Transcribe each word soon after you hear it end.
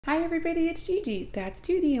Hi everybody, it's Gigi. That's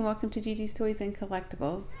Tootie and welcome to Gigi's Toys and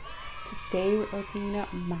Collectibles. Today we're opening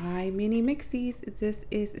up My Mini MixieQ's. This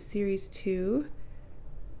is series 2.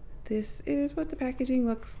 This is what the packaging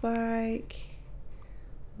looks like.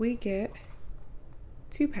 We get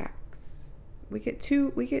 2 packs. We get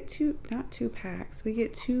two, not 2 packs. We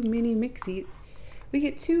get 2 mini Mixies. We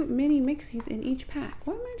get 2 mini Mixies in each pack.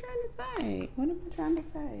 What am I trying to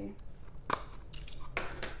say?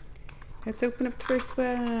 Let's open up the first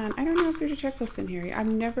one. I don't know if there's a checklist in here. I've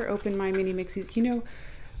never opened My Mini MixieQ's. You know,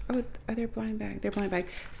 oh, they're blind bag. They're blind bag.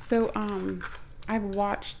 So, I've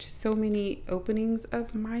watched so many openings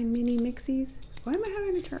of My Mini MixieQ's. Why am I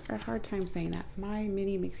having a hard time saying that? My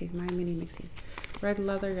Mini MixieQ's. My Mini MixieQ's. Red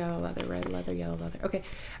leather, yellow leather, red leather, yellow leather. Okay.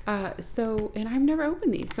 And I've never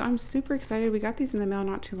opened these. So I'm super excited. We got these in the mail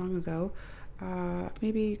not too long ago.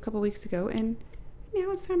 Maybe a couple weeks ago. And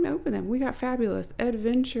now it's time to open them. We got fabulous,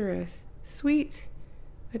 adventurous, sweet,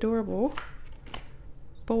 adorable,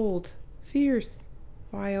 bold, fierce,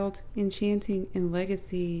 wild, enchanting, and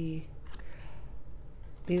legacy.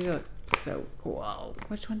 These look so cool.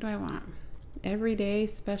 Which one do I want? Everyday,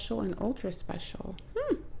 special, and ultra special.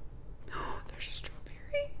 There's a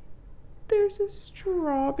strawberry. There's a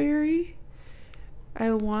strawberry.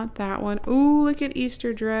 I want that one. Ooh, look at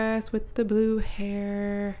Easter dress with the blue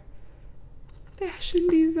hair. Fashion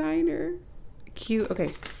designer. Cute.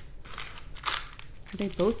 Okay. Are they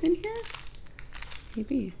both in here?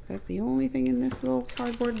 Maybe. That's the only thing in this little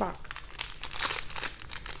cardboard box.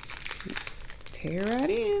 Let's tear right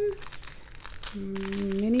in.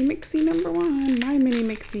 Mini Mixie number 1. My Mini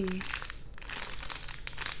Mixie.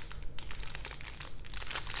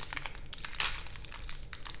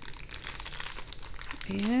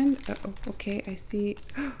 And, oh, okay, I see.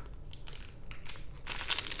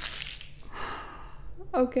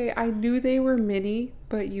 Okay, I knew they were mini,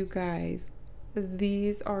 but you guys,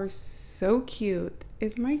 these are so cute.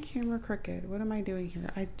 Is my camera crooked? What am I doing here?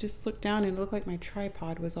 I just looked down and it looked like my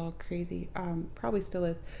tripod was all crazy. Probably still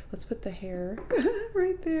is. Let's put the hair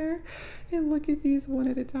right there and look at these one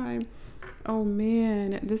at a time. Oh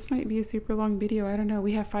man, this might be a super long video. I don't know.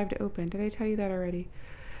 We have 5 to open. Did I tell you that already?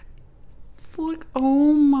 Look,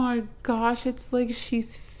 oh my gosh, it's like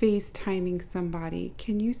she's FaceTiming somebody.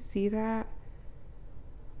 Can you see that?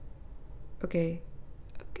 Okay,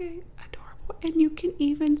 adorable. And you can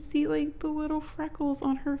even see like the little freckles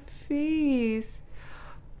on her face.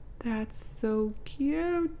 That's so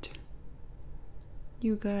cute.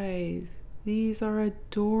 You guys, these are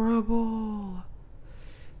adorable.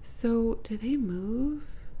 So, do they move?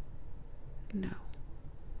 No.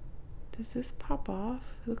 Does this pop off?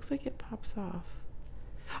 It looks like it pops off.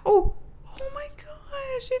 Oh my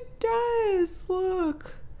gosh, it does.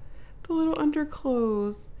 Look, the little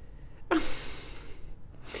underclothes.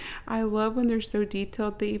 I love when they're so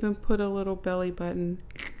detailed. They even put a little belly button.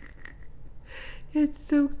 It's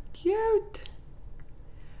so cute.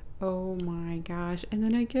 Oh my gosh. And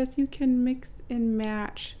then I guess you can mix and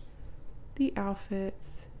match the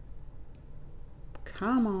outfits.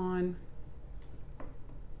 Come on.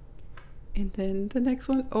 And then the next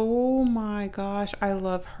one. Oh my gosh. I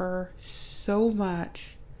love her so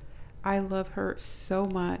much. I love her so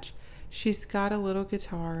much. She's got a little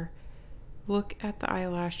guitar. Look at the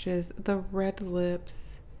eyelashes, the red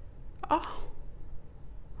lips. Oh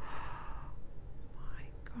my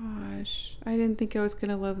gosh. I didn't think I was going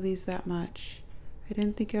to love these that much. I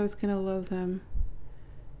didn't think I was going to love them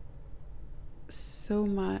so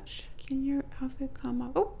much. Can your outfit come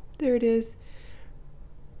up? Oh, there it is.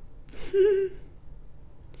 These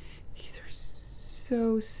are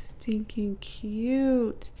so stinking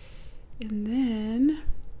cute. And then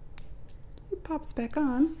it pops back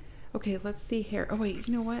on. Okay, let's see hair. Oh wait,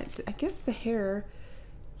 you know what? I guess the hair,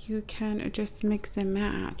 you can just mix and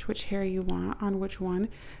match which hair you want on which one,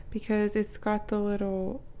 because it's got the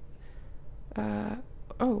little,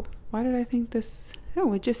 oh, why did I think this?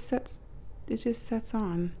 Oh, it just sets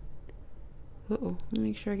on. Uh-oh, let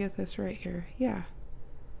me make sure I get this right here. Yeah.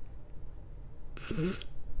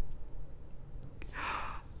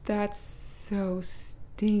 That's so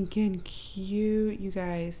stinking cute, you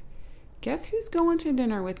guys. Guess who's going to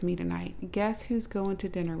dinner with me tonight? Guess who's going to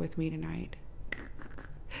dinner with me tonight?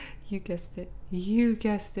 You guessed it. You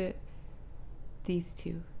guessed it. These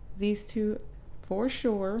two. These two for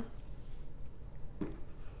sure.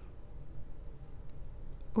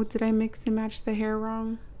 Oh, did I mix and match the hair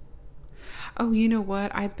wrong? Oh, you know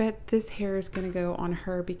what? I bet this hair is going to go on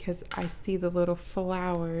her because I see the little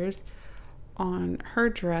flowers on her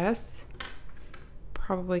dress.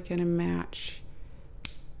 Probably going to match.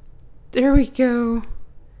 There we go.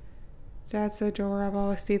 That's adorable.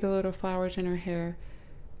 I see the little flowers in her hair.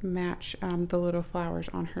 match the little flowers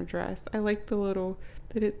on her dress. I like the little,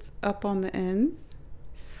 that it's up on the ends.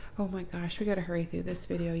 Oh my gosh, we gotta hurry through this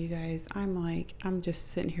video, you guys. I'm just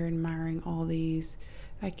sitting here admiring all these.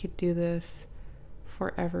 I could do this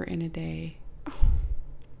forever in a day. Oh.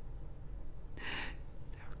 So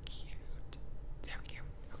cute. So cute.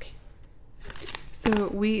 Okay. So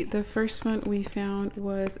the first one we found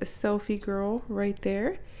was a selfie girl right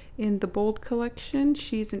there in the Bold collection.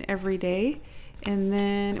 She's an everyday. And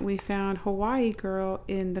then we found Hawaii girl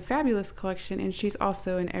in the Fabulous collection, and she's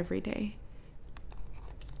also an everyday.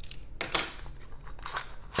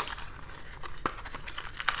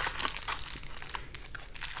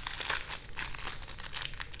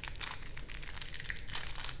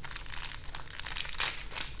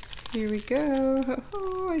 Here we go.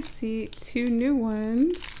 Oh, I see 2 new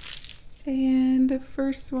ones. And the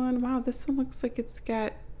first one, wow, this one looks like it's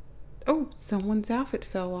got, oh, someone's outfit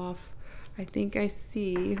fell off. I think I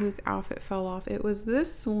see whose outfit fell off. It was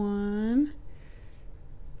this one.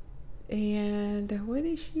 And what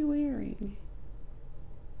is she wearing?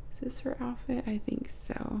 Is this her outfit? I think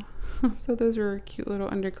so. So those are cute little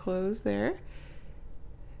underclothes there.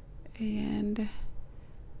 And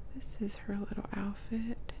this is her little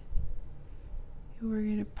outfit. We're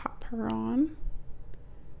gonna pop her on.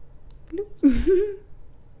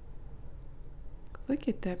 Look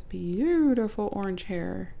at that beautiful orange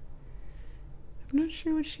hair. I'm not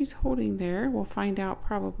sure what she's holding there. We'll find out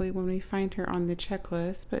probably when we find her on the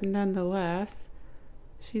checklist, but nonetheless,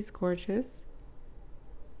 she's gorgeous.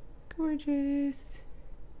 Gorgeous.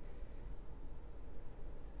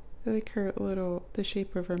 I like her little, the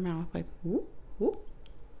shape of her mouth, like whoop, whoop.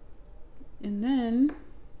 And then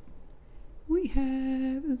we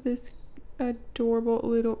have this adorable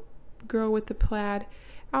little girl with the plaid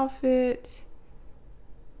outfit.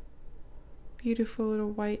 Beautiful little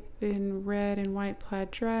white and red and white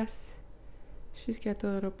plaid dress. She's got the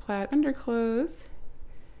little plaid underclothes.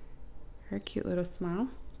 Her cute little smile.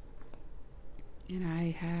 And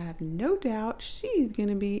I have no doubt she's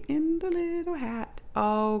gonna be in the little hat.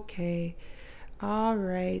 Okay. All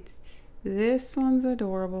right. This one's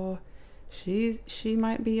adorable. She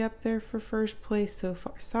might be up there for first place so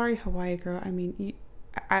far. Sorry, Hawaii girl. I mean,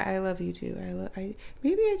 I love you too.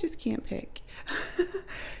 Maybe I just can't pick.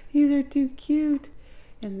 These are too cute.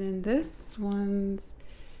 And then this one's,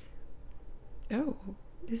 oh,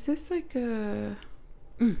 is this like a,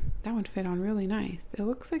 that one fit on really nice. It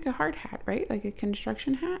looks like a hard hat, right? Like a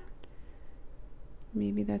construction hat.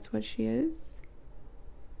 Maybe that's what she is.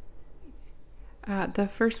 The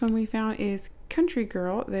first one we found is Country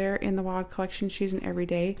Girl there in the Wild collection. She's an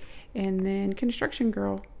everyday. And then Construction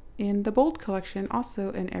Girl in the Bold collection,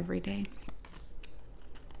 also an everyday.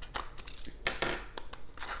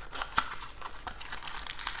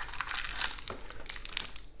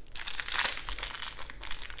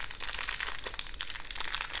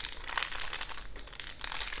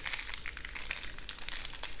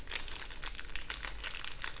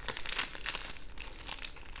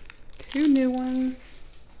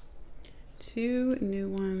 Two new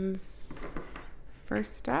ones.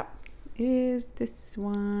 First up is this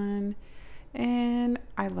one, and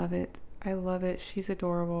I love it. I love it. She's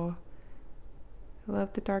adorable. I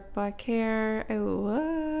love the dark black hair. I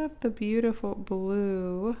love the beautiful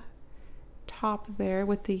blue top there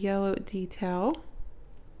with the yellow detail.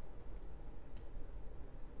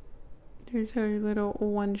 There's her little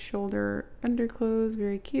one shoulder underclothes,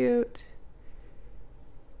 very cute.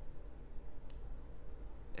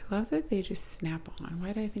 I love that they just snap on.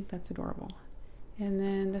 Why do I think that's adorable? And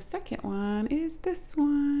then the second one is this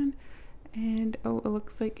one. And oh, it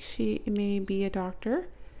looks like she may be a doctor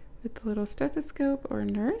with a little stethoscope or a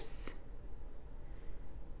nurse.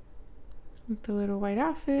 With the little white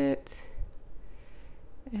outfit.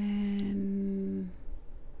 And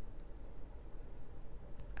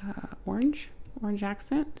orange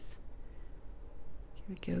accents. Here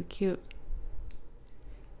we go, cute.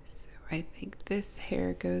 So I think this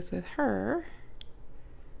hair goes with her.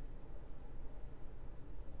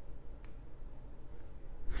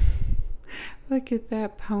 Look at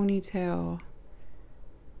that ponytail.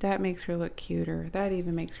 That makes her look cuter. That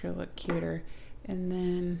even makes her look cuter. And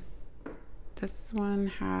then this one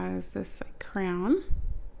has this like crown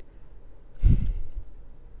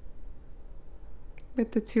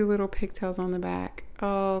with the two little pigtails on the back.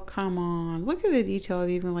 Oh, come on. Look at the detail of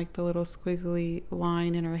even like the little squiggly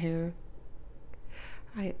line in her hair.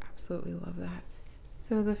 I absolutely love that.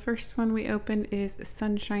 So the first one we opened is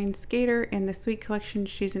Sunshine Skater in the Sweet collection.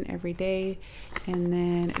 She's an everyday. And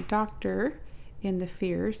then Doctor in the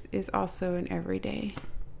Fierce is also an everyday.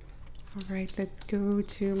 All right, let's go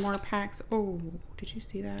to more packs. Oh, Did you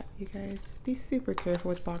see that, you guys? Be super careful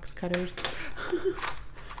with box cutters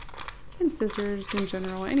and scissors in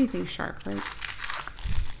general, anything sharp, right?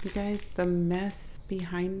 You guys, the mess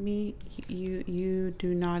behind me, you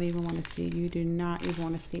do not even want to see. You do not even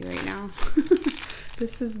want to see right now.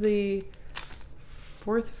 This is the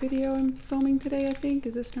 4th video I'm filming today, I think.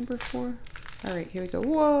 Is this number 4? All right, here we go.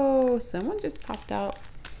 Whoa, someone just popped out.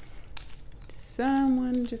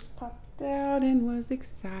 Someone just popped out and was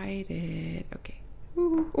excited. Okay.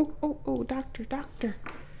 Ooh, oh, oh, oh, doctor.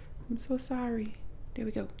 I'm so sorry. There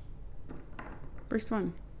we go. First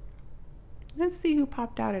one. Let's see who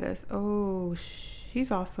popped out at us. Oh, she's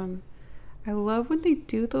awesome. I love when they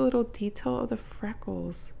do the little detail of the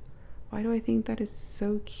freckles. Why do I think that is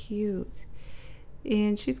so cute?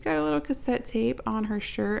 And she's got a little cassette tape on her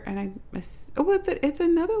shirt, and it's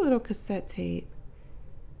another little cassette tape.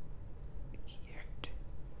 Cute.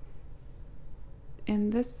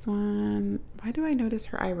 And this one, why do I notice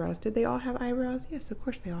her eyebrows? Did they all have eyebrows? Yes, of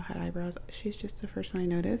course they all had eyebrows. She's just the first one I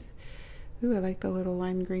noticed. Ooh, I like the little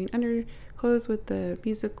lime green underclothes with the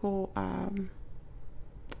musical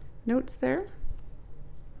notes there.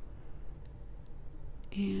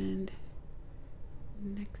 And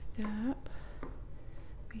next up,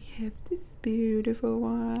 we have this beautiful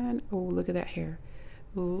one. Oh, look at that hair.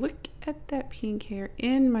 Look at that pink hair.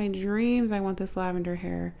 In my dreams, I want this lavender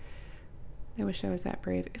hair. I wish I was that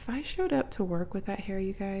brave. If I showed up to work with that hair,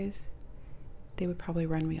 you guys, they would probably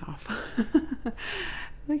run me off.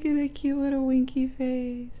 Look at that cute little winky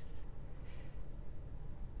face.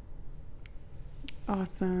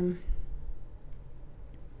 Awesome.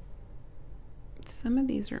 Some of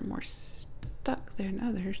these are more stuck than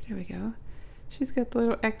others. There we go. She's got the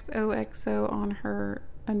little XOXO on her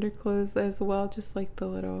underclothes as well, just like the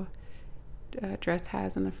little dress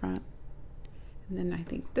has in the front. And then I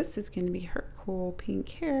think this is going to be her cool pink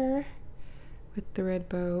hair with the red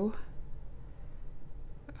bow.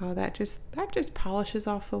 Oh, that just polishes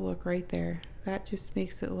off the look right there. That just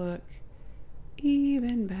makes it look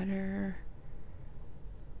even better.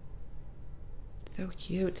 So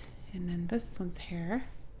cute. And then this one's hair.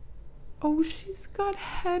 Oh, she's got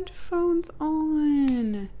headphones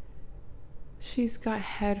on. She's got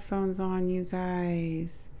headphones on, you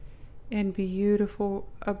guys. And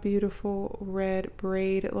a beautiful red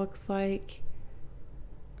braid, it looks like.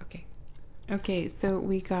 Okay, so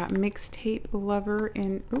we got Mixtape Lover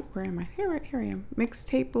and, oh, where am I? Here I am.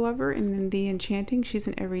 Mixtape Lover, and then The Enchanting, she's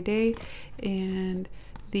an Everyday, and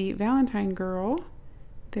the Valentine Girl,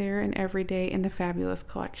 there in Everyday, in the Fabulous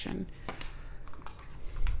collection.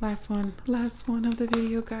 Last one of the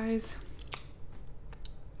video, guys.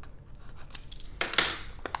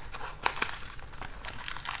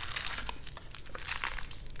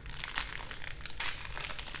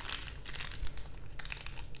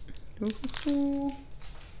 Ooh,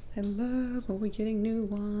 I love when we're getting new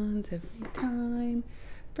ones every time.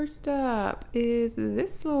 First up is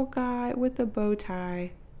this little guy with the bow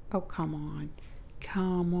tie. Oh, come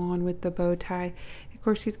on with the bow tie. Of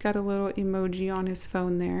course, he's got a little emoji on his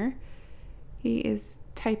phone there. He is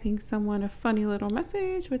typing someone a funny little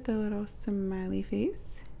message with a little smiley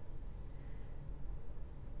face.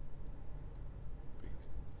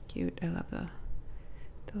 Cute. I love the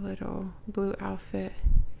little blue outfit.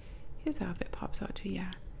 His outfit pops out too, yeah.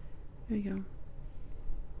 There we go.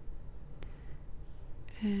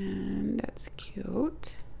 And that's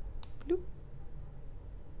cute. Bloop.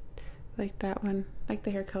 Like that one. Like the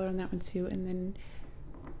hair color on that one too. And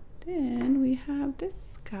then we have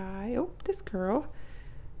this guy. Oh, this girl.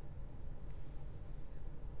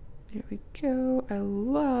 There we go. I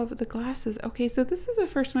love the glasses. Okay, so this is the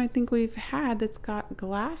first one I think we've had that's got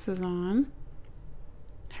glasses on.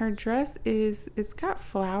 Her dress it's got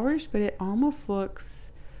flowers, but it almost looks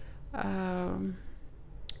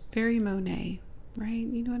very Monet, right?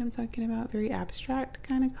 You know what I'm talking about? Very abstract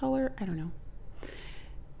kind of color. I don't know.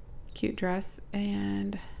 Cute dress,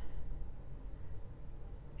 and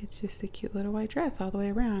it's just a cute little white dress all the way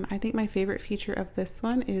around. I think my favorite feature of this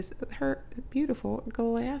one is her beautiful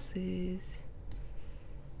glasses.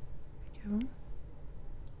 There we go.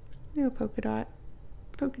 Little polka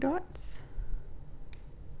dots.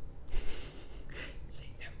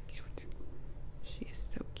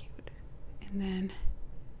 And then,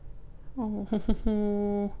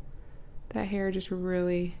 oh, that hair just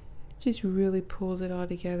really pulls it all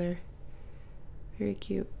together. Very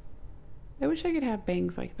cute. I wish I could have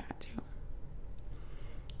bangs like that too.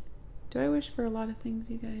 Do I wish for a lot of things,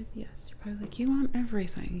 you guys? Yes. You're probably like, you want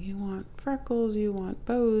everything. You want freckles, you want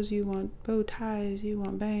bows, you want bow ties, you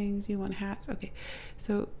want bangs, you want hats. Okay,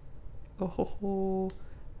 so, oh,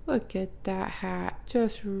 look at that hat.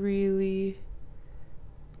 Just really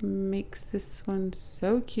makes this one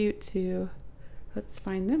so cute too. Let's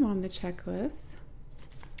find them on the checklist.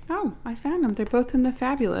 Oh, I found them. They're both in the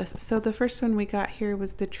Fabulous. So the first one we got here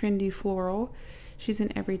was the Trendy Floral. She's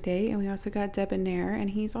in Everyday, and we also got Debonair,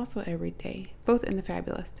 and he's also Everyday. Both in the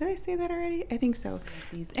Fabulous. Did I say that already? I think so.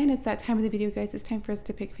 And it's that time of the video, guys. It's time for us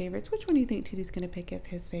to pick favorites. Which one do you think Tootie's going to pick as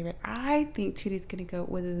his favorite? I think Tootie's going to go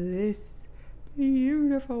with this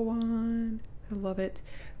beautiful one. I love it.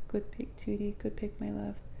 Good pick, Tootie. Good pick, my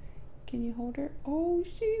love. Can you hold her? Oh,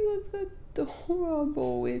 she looks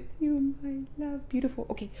adorable with you, my love. Beautiful.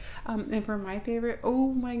 Okay. And for my favorite,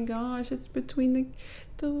 oh my gosh, it's between the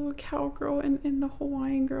little cowgirl and the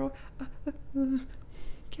Hawaiian girl. Can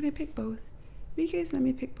I pick both? Will you guys let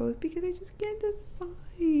me pick both? Because I just can't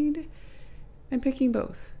decide. I'm picking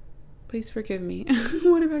both. Please forgive me.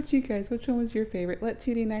 What about you guys? Which one was your favorite? Let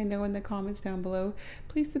Tootie and I know in the comments down below.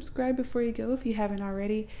 Please subscribe before you go if you haven't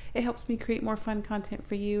already. It helps me create more fun content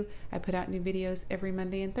for you. I put out new videos every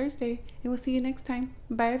Monday and Thursday, and we'll see you next time.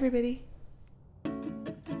 Bye, everybody.